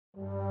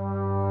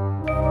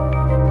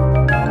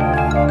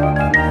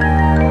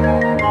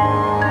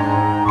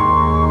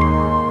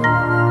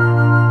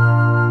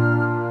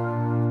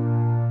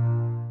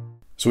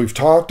So we've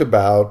talked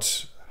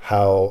about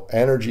how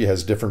energy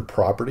has different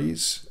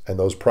properties, and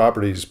those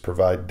properties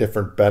provide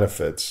different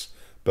benefits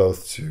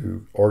both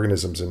to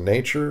organisms in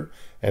nature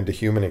and to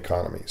human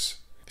economies.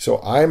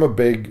 So I'm a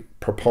big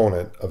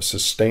proponent of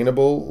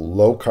sustainable,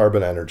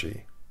 low-carbon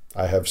energy.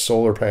 I have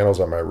solar panels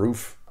on my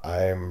roof.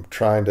 I'm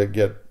trying to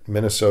get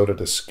Minnesota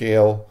to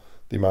scale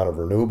the amount of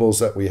renewables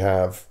that we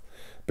have,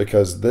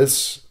 because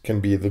this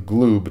can be the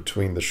glue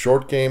between the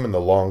short game and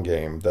the long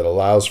game that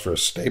allows for a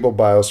stable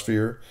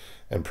biosphere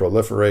and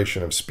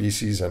proliferation of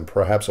species and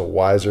perhaps a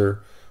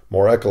wiser,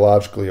 more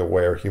ecologically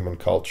aware human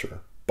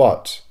culture.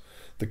 But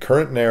the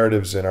current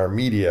narratives in our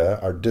media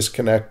are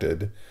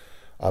disconnected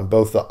on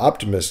both the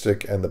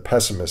optimistic and the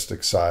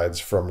pessimistic sides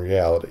from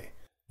reality.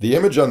 The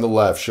image on the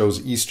left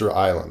shows Easter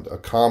Island, a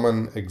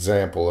common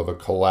example of a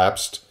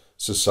collapsed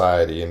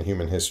society in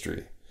human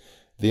history.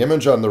 The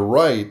image on the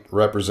right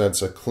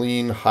represents a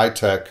clean,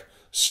 high-tech,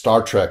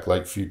 Star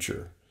Trek-like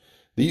future.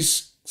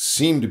 These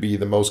seem to be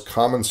the most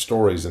common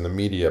stories in the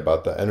media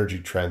about the energy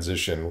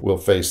transition we'll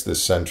face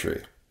this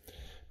century.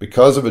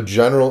 Because of a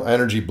general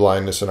energy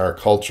blindness in our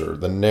culture,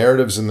 the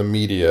narratives in the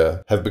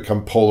media have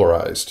become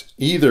polarized.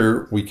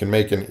 Either we can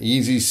make an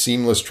easy,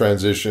 seamless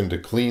transition to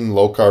clean,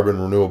 low-carbon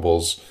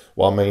renewables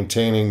while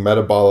maintaining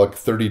metabolic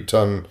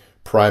 30-ton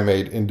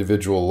primate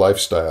individual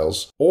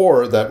lifestyles,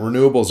 or that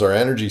renewables are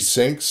energy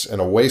sinks and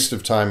a waste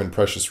of time and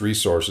precious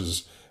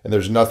resources, and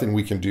there's nothing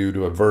we can do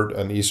to avert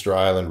an Easter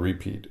Island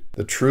repeat.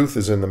 The truth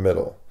is in the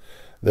middle.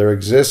 There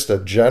exists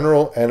a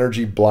general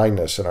energy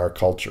blindness in our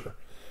culture.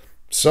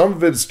 Some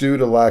of it's due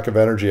to lack of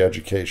energy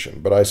education,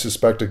 but I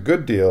suspect a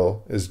good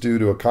deal is due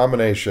to a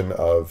combination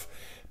of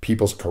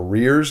people's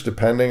careers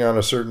depending on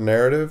a certain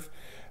narrative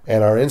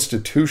and our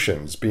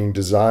institutions being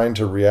designed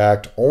to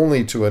react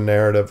only to a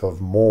narrative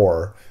of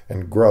more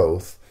and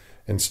growth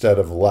instead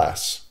of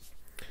less.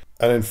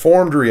 An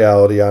informed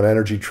reality on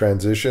energy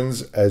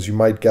transitions, as you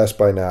might guess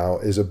by now,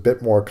 is a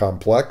bit more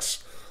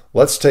complex.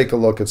 Let's take a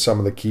look at some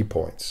of the key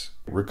points.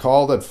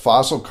 Recall that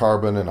fossil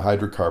carbon and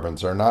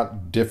hydrocarbons are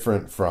not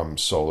different from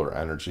solar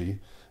energy.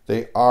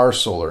 They are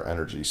solar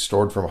energy,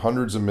 stored from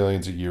hundreds of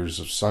millions of years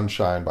of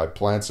sunshine by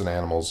plants and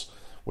animals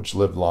which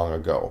lived long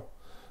ago.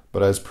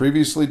 But as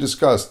previously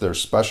discussed, their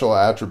special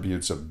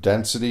attributes of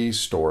density,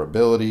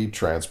 storability,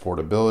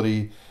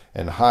 transportability,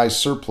 and high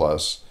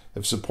surplus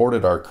have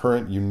supported our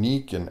current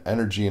unique and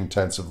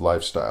energy-intensive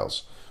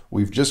lifestyles.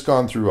 We've just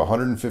gone through a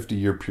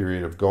 150-year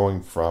period of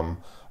going from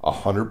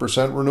 100%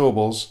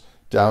 renewables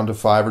down to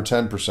 5 or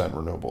 10%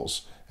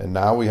 renewables, and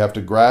now we have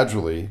to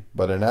gradually,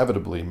 but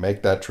inevitably,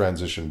 make that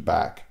transition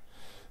back.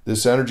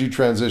 This energy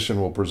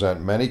transition will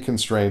present many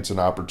constraints and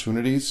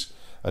opportunities,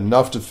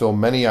 enough to fill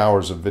many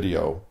hours of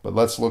video, but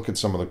let's look at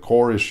some of the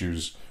core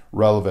issues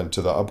relevant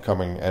to the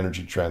upcoming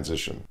energy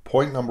transition.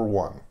 Point number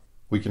 1.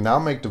 We can now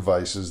make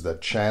devices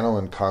that channel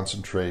and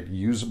concentrate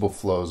usable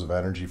flows of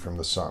energy from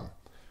the sun.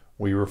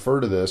 We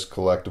refer to this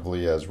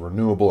collectively as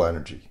renewable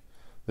energy.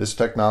 This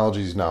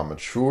technology is now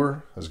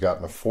mature, has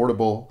gotten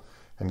affordable,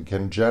 and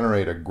can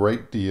generate a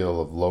great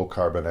deal of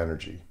low-carbon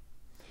energy.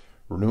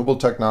 Renewable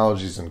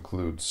technologies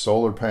include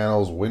solar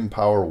panels, wind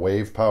power,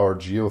 wave power,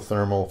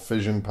 geothermal,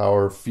 fission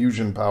power,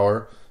 fusion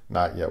power,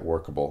 not yet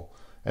workable,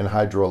 and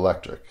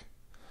hydroelectric.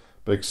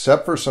 But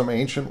except for some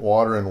ancient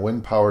water and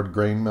wind-powered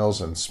grain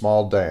mills and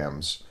small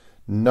dams,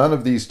 none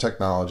of these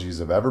technologies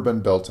have ever been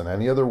built in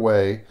any other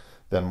way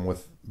than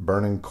with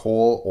burning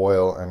coal,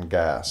 oil, and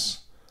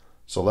gas.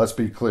 So let's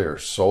be clear,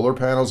 solar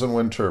panels and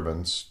wind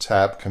turbines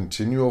tap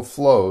continual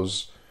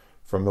flows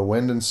from the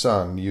wind and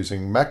sun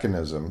using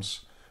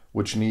mechanisms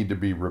which need to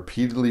be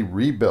repeatedly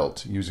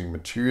rebuilt using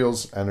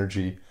materials,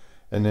 energy,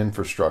 and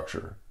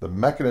infrastructure. The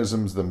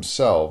mechanisms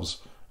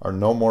themselves are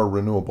no more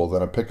renewable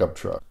than a pickup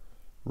truck.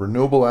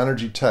 Renewable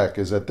energy tech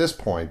is at this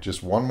point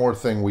just one more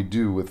thing we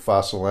do with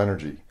fossil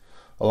energy,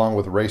 along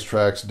with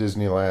racetracks,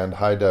 Disneyland,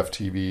 high-def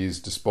TVs,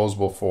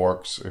 disposable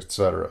forks,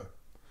 etc.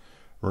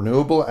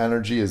 Renewable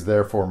energy is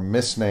therefore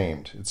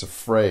misnamed. It's a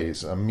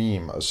phrase, a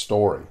meme, a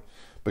story,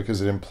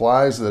 because it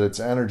implies that its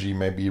energy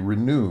may be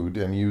renewed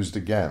and used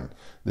again.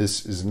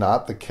 This is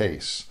not the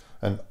case.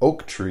 An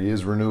oak tree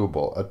is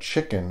renewable. A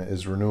chicken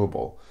is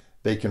renewable.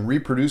 They can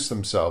reproduce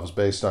themselves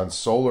based on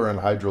solar and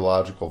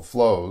hydrological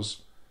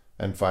flows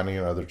and finding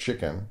another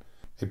chicken.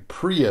 A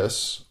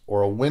Prius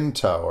or a wind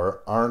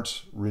tower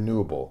aren't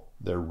renewable.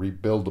 They're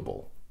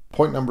rebuildable.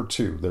 Point number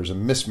 2, there's a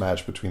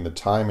mismatch between the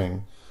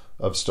timing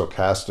of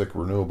stochastic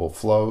renewable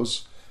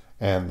flows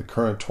and the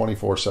current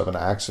 24/7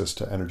 access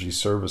to energy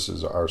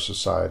services our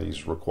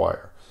societies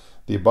require.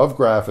 The above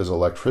graph is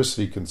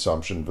electricity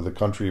consumption for the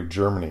country of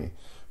Germany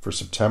for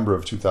September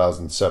of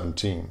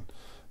 2017.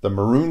 The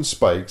maroon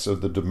spikes are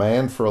the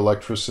demand for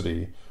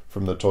electricity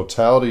from the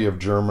totality of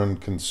German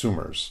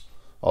consumers,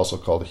 also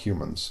called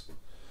humans.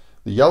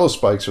 The yellow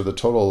spikes are the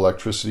total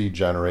electricity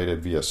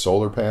generated via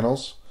solar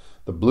panels.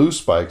 The blue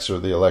spikes are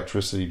the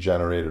electricity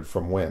generated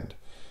from wind.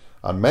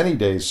 On many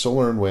days,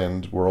 solar and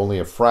wind were only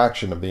a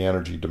fraction of the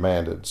energy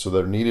demanded, so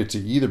there needed to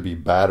either be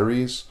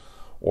batteries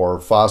or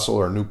fossil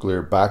or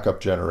nuclear backup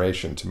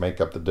generation to make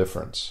up the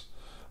difference.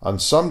 On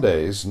some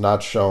days,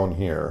 not shown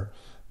here,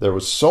 there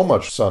was so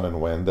much sun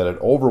and wind that it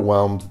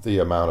overwhelmed the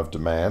amount of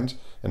demand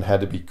and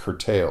had to be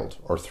curtailed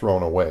or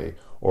thrown away,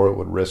 or it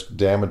would risk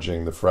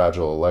damaging the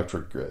fragile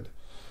electric grid.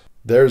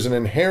 There's an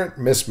inherent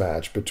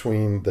mismatch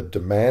between the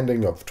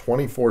demanding of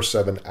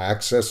 24/7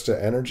 access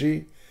to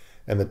energy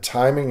and the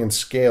timing and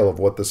scale of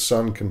what the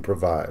sun can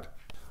provide.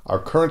 Our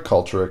current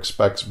culture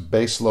expects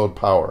baseload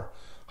power,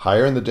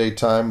 higher in the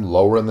daytime,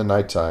 lower in the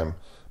nighttime,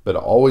 but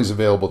always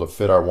available to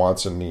fit our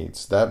wants and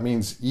needs. That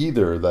means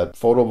either that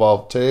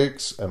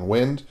photovoltaics and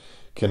wind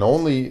can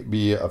only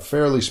be a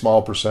fairly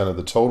small percent of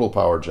the total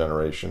power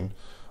generation,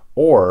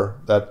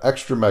 or that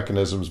extra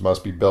mechanisms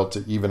must be built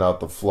to even out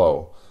the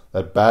flow,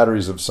 that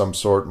batteries of some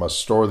sort must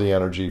store the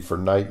energy for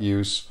night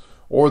use,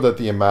 or that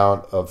the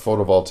amount of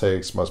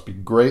photovoltaics must be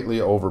greatly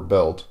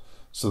overbuilt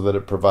so that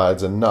it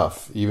provides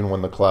enough even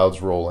when the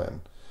clouds roll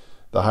in.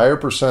 The higher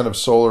percent of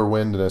solar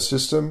wind in a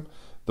system,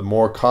 the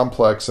more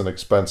complex and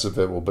expensive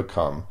it will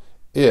become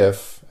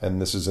if,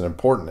 and this is an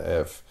important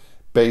if,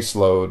 base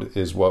load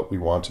is what we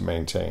want to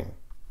maintain.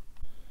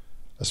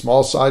 A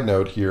small side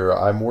note here,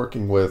 I'm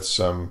working with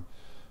some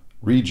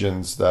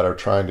regions that are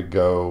trying to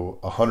go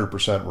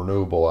 100%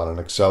 renewable on an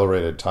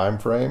accelerated time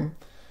frame,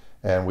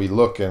 and we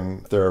look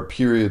and there are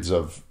periods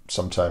of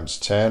sometimes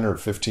 10 or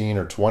 15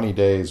 or 20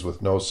 days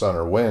with no sun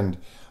or wind.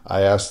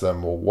 I ask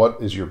them, well, what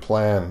is your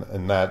plan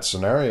in that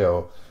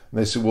scenario? And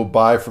they said, we'll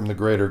buy from the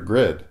greater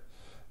grid.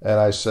 And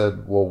I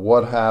said, well,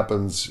 what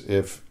happens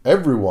if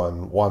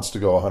everyone wants to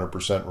go 100%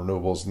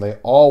 renewables and they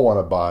all want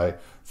to buy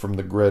from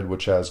the grid,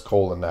 which has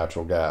coal and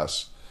natural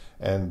gas?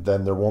 And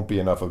then there won't be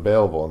enough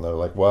available. And they're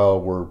like, well,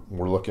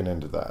 we're looking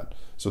into that.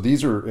 So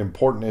these are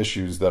important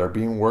issues that are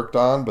being worked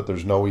on, but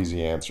there's no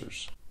easy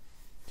answers.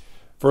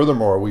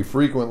 Furthermore, we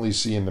frequently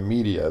see in the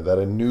media that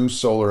a new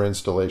solar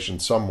installation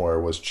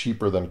somewhere was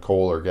cheaper than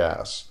coal or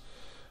gas.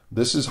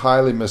 This is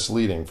highly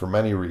misleading for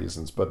many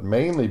reasons, but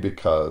mainly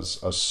because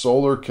a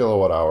solar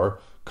kilowatt hour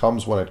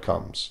comes when it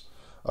comes.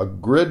 A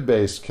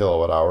grid-based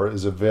kilowatt hour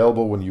is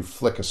available when you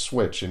flick a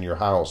switch in your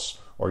house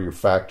or your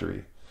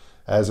factory.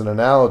 As an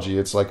analogy,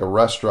 it's like a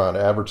restaurant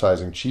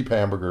advertising cheap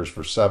hamburgers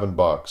for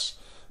 $7,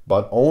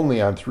 but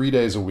only on 3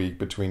 days a week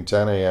between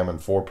 10 a.m.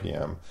 and 4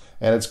 p.m.,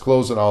 and it's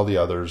closed on all the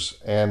others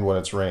and when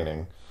it's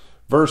raining,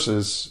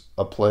 versus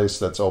a place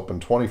that's open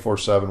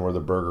 24/7 where the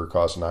burger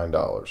costs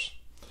 $9.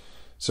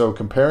 So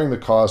comparing the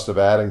cost of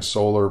adding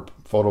solar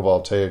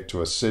photovoltaic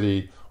to a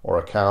city or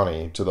a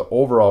county to the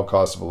overall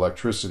cost of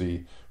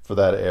electricity for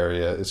that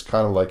area is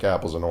kind of like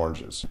apples and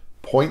oranges.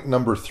 Point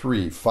number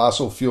 3,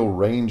 fossil fuel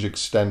range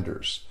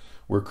extenders.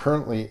 We're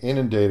currently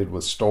inundated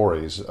with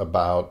stories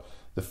about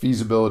the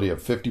feasibility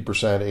of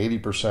 50%,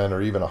 80%,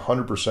 or even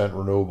 100%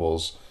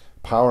 renewables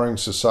powering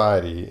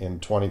society in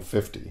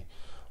 2050,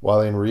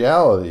 while in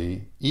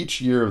reality, each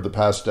year of the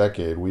past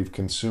decade, we've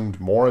consumed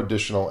more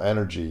additional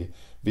energy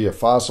via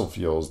fossil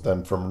fuels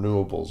than from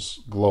renewables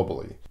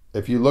globally.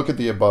 If you look at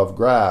the above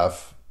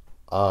graph,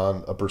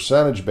 on a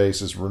percentage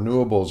basis,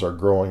 renewables are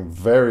growing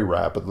very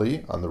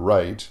rapidly on the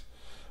right,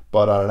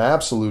 but on an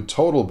absolute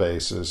total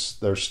basis,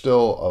 they're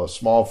still a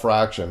small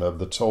fraction of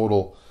the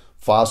total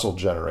fossil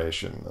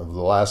generation. Of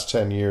the last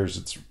 10 years,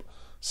 it's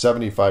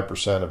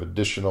 75% of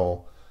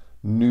additional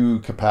new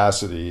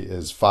capacity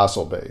is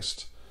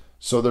fossil-based.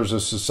 So there's a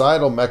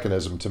societal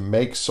mechanism to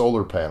make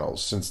solar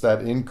panels, since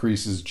that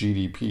increases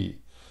GDP.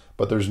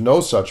 But there's no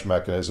such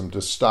mechanism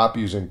to stop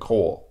using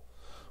coal.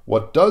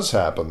 What does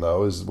happen,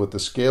 though, is with the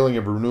scaling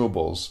of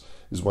renewables,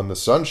 is when the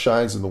sun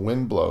shines and the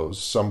wind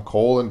blows, some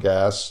coal and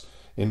gas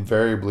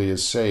invariably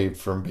is saved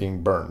from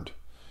being burned.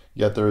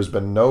 Yet there has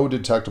been no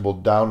detectable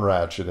down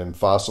ratchet in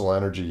fossil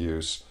energy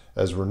use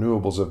as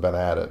renewables have been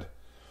added.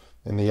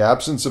 In the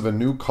absence of a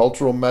new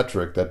cultural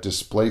metric that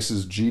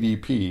displaces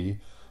GDP,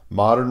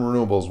 modern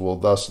renewables will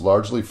thus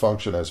largely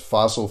function as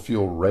fossil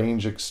fuel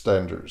range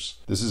extenders.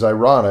 This is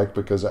ironic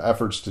because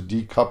efforts to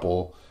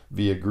decouple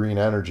via green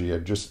energy are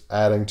just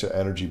adding to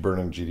energy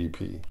burning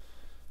GDP.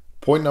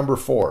 Point number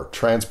 4,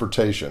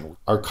 transportation.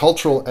 Our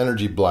cultural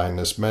energy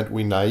blindness meant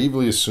we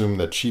naively assumed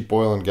that cheap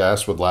oil and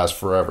gas would last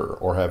forever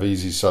or have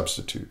easy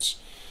substitutes.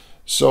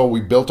 So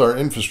we built our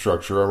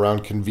infrastructure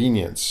around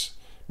convenience,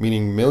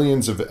 meaning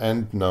millions of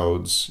end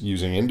nodes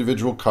using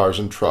individual cars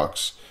and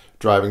trucks,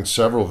 driving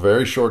several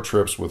very short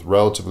trips with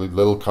relatively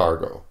little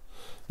cargo.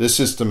 This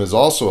system has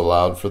also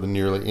allowed for the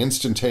nearly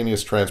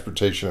instantaneous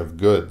transportation of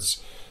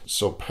goods,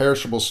 so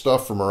perishable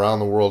stuff from around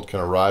the world can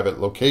arrive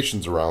at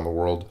locations around the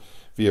world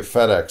via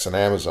FedEx and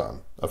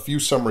Amazon. A few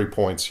summary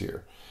points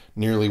here.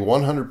 Nearly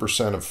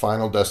 100% of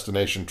final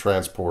destination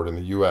transport in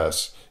the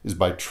U.S. is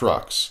by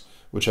trucks,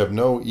 which have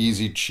no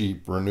easy,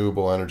 cheap,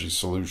 renewable energy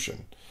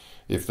solution.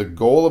 If the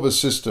goal of a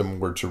system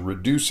were to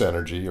reduce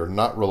energy or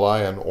not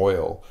rely on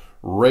oil,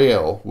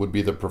 rail would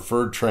be the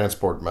preferred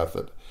transport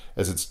method,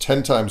 as it's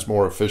 10 times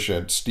more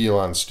efficient steel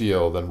on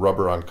steel than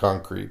rubber on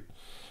concrete.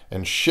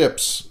 And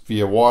ships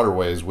via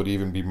waterways would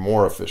even be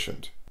more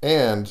efficient.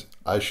 And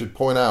I should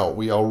point out,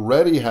 we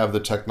already have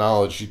the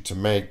technology to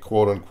make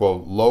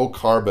quote-unquote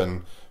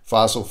low-carbon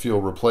fossil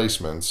fuel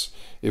replacements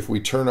if we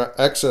turn our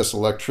excess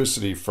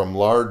electricity from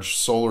large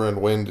solar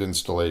and wind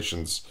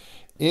installations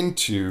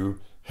into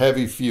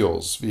heavy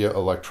fuels via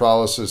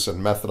electrolysis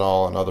and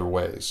methanol and other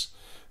ways.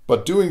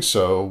 But doing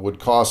so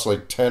would cost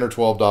like $10 or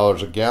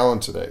 $12 a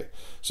gallon today,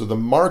 so the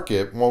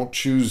market won't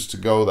choose to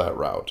go that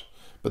route.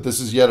 But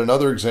this is yet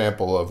another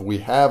example of we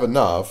have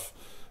enough,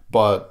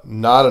 but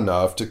not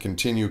enough to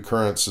continue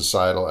current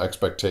societal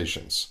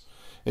expectations.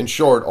 In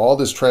short, all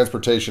this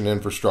transportation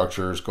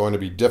infrastructure is going to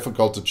be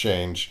difficult to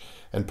change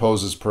and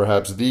poses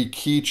perhaps the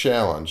key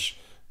challenge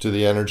to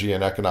the energy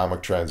and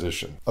economic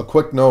transition. A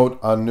quick note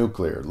on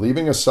nuclear.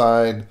 Leaving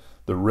aside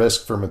the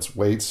risk from its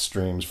waste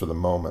streams for the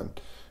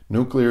moment,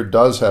 nuclear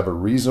does have a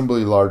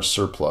reasonably large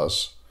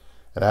surplus,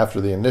 and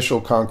after the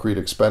initial concrete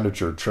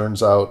expenditure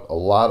churns out a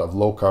lot of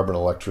low-carbon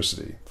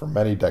electricity for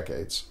many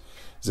decades.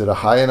 Is it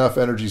a high enough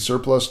energy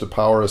surplus to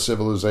power a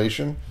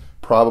civilization?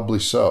 Probably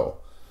so.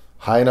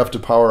 High enough to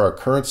power our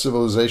current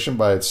civilization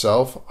by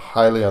itself?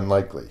 Highly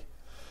unlikely.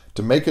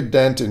 To make a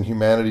dent in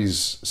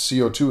humanity's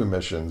CO2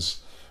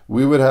 emissions,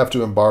 we would have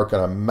to embark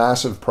on a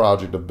massive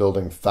project of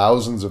building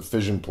thousands of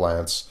fission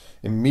plants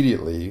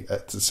immediately,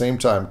 at the same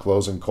time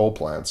closing coal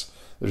plants.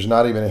 There's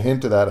not even a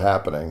hint of that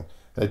happening,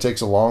 and it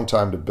takes a long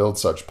time to build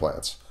such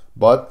plants.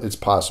 But it's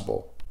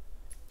possible.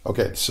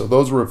 Okay, so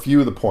those were a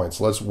few of the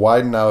points. Let's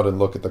widen out and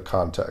look at the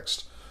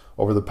context.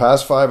 Over the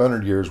past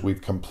 500 years,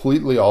 we've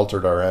completely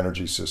altered our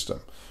energy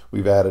system.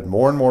 We've added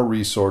more and more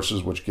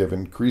resources which give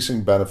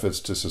increasing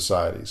benefits to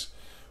societies.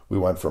 We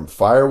went from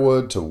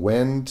firewood to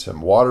wind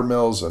and water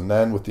mills, and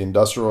then with the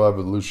Industrial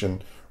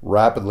Revolution,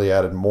 rapidly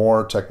added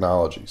more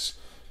technologies.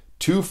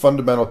 Two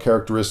fundamental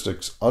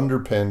characteristics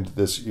underpinned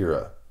this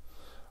era.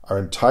 Our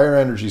entire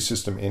energy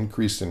system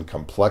increased in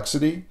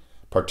complexity,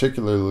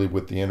 particularly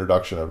with the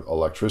introduction of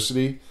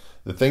electricity.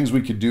 The things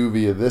we could do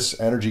via this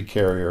energy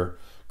carrier,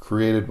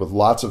 created with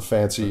lots of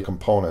fancy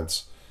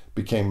components,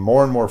 became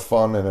more and more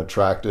fun and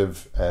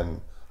attractive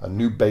and a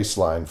new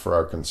baseline for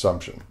our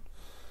consumption.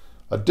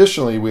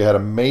 Additionally, we had a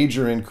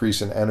major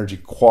increase in energy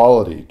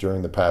quality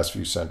during the past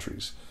few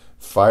centuries.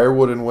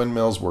 Firewood and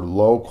windmills were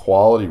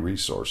low-quality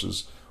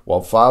resources,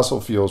 while fossil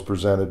fuels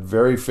presented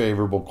very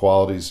favorable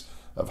qualities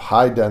of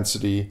high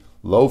density,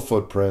 low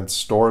footprint,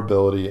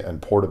 storability,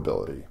 and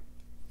portability.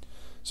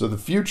 So the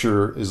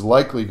future is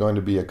likely going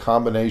to be a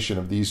combination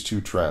of these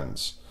two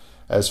trends.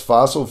 As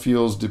fossil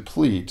fuels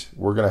deplete,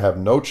 we're going to have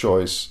no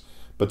choice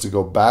but to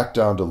go back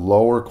down to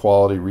lower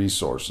quality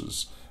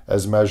resources,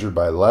 as measured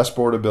by less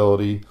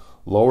portability,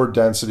 lower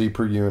density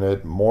per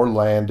unit, more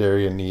land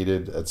area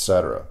needed,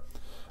 etc.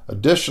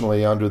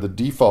 Additionally, under the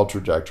default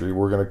trajectory,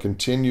 we're going to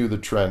continue the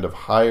trend of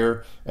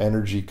higher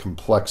energy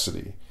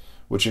complexity,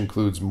 which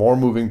includes more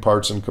moving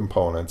parts and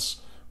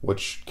components,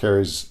 which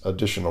carries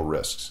additional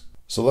risks.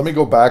 So let me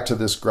go back to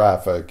this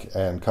graphic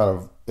and kind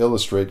of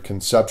illustrate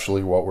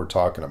conceptually what we're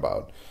talking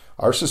about.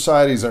 Our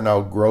societies are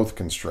now growth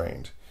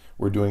constrained.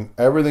 We're doing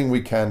everything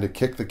we can to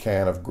kick the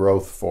can of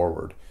growth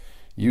forward.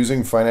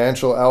 Using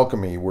financial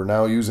alchemy, we're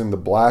now using the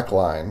black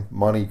line,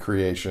 money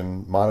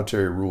creation,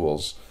 monetary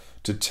rules,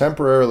 to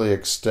temporarily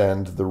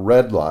extend the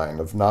red line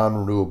of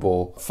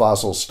non-renewable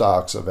fossil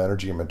stocks of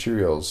energy and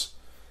materials,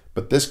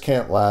 but this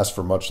can't last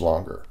for much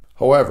longer.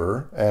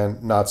 However,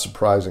 and not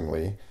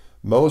surprisingly,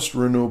 most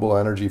renewable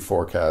energy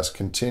forecasts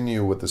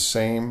continue with the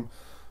same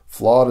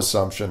flawed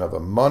assumption of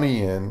a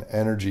money in,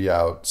 energy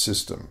out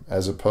system,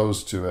 as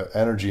opposed to an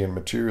energy and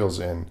materials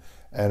in,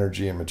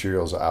 energy and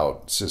materials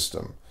out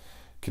system.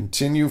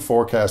 Continue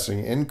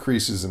forecasting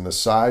increases in the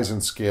size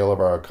and scale of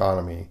our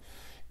economy,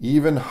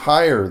 even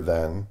higher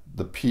than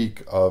the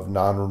peak of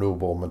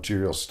non-renewable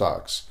material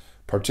stocks,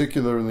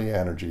 particularly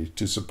energy,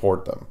 to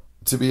support them.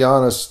 To be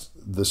honest,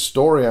 the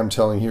story I'm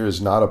telling here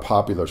is not a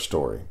popular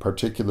story,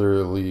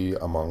 particularly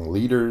among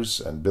leaders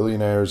and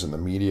billionaires in the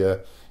media,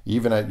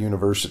 even at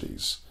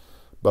universities.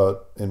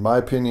 But in my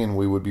opinion,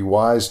 we would be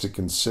wise to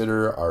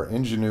consider our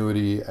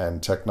ingenuity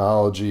and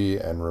technology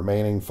and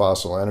remaining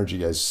fossil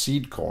energy as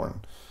seed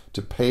corn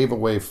to pave a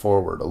way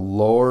forward, a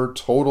lower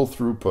total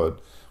throughput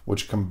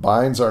which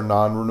combines our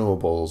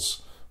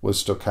non-renewables with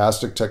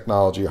stochastic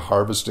technology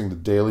harvesting the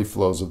daily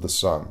flows of the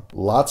sun.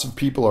 Lots of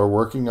people are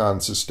working on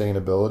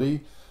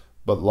sustainability,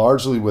 but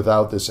largely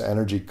without this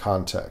energy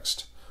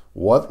context.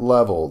 What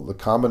level the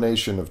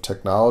combination of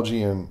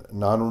technology and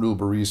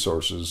non-renewable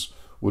resources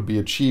would be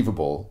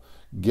achievable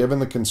given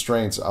the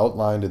constraints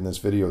outlined in this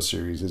video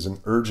series is an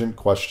urgent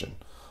question.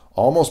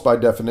 Almost by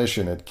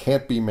definition, it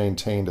can't be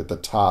maintained at the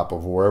top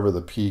of wherever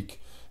the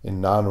peak in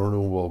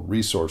non-renewable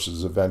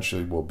resources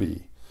eventually will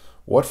be.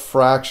 What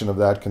fraction of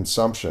that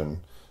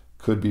consumption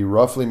could be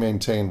roughly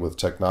maintained with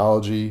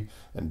technology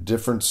and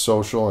different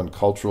social and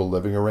cultural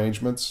living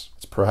arrangements?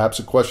 It's perhaps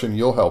a question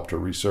you'll help to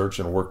research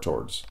and work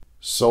towards.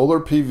 Solar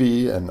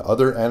PV and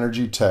other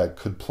energy tech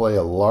could play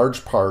a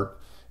large part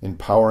in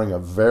powering a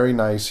very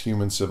nice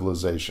human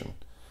civilization.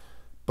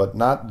 But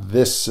not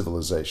this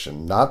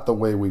civilization, not the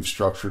way we've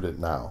structured it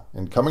now.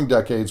 In coming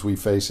decades, we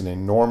face an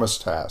enormous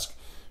task,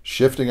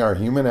 shifting our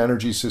human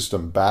energy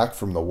system back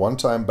from the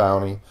one-time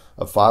bounty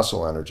of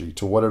fossil energy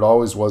to what it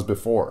always was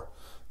before,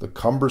 the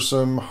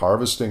cumbersome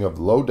harvesting of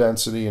low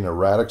density and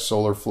erratic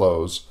solar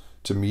flows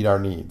to meet our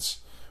needs.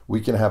 We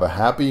can have a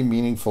happy,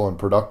 meaningful, and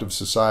productive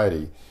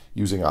society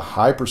using a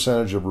high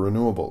percentage of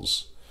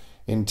renewables,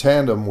 in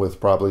tandem with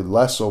probably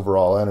less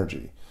overall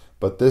energy.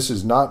 But this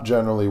is not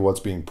generally what's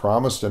being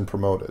promised and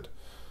promoted.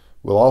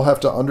 We'll all have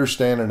to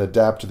understand and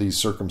adapt to these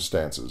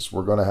circumstances.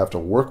 We're going to have to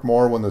work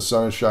more when the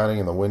sun is shining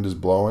and the wind is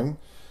blowing.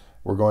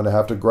 We're going to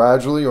have to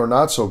gradually, or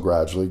not so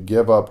gradually,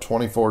 give up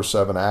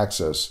 24/7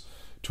 access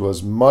to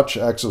as much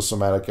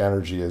exosomatic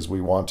energy as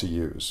we want to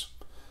use.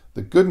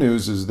 The good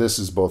news is this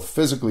is both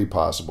physically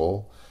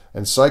possible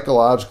and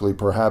psychologically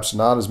perhaps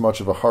not as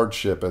much of a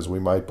hardship as we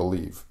might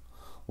believe.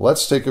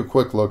 Let's take a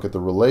quick look at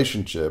the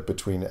relationship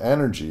between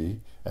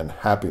energy and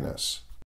happiness.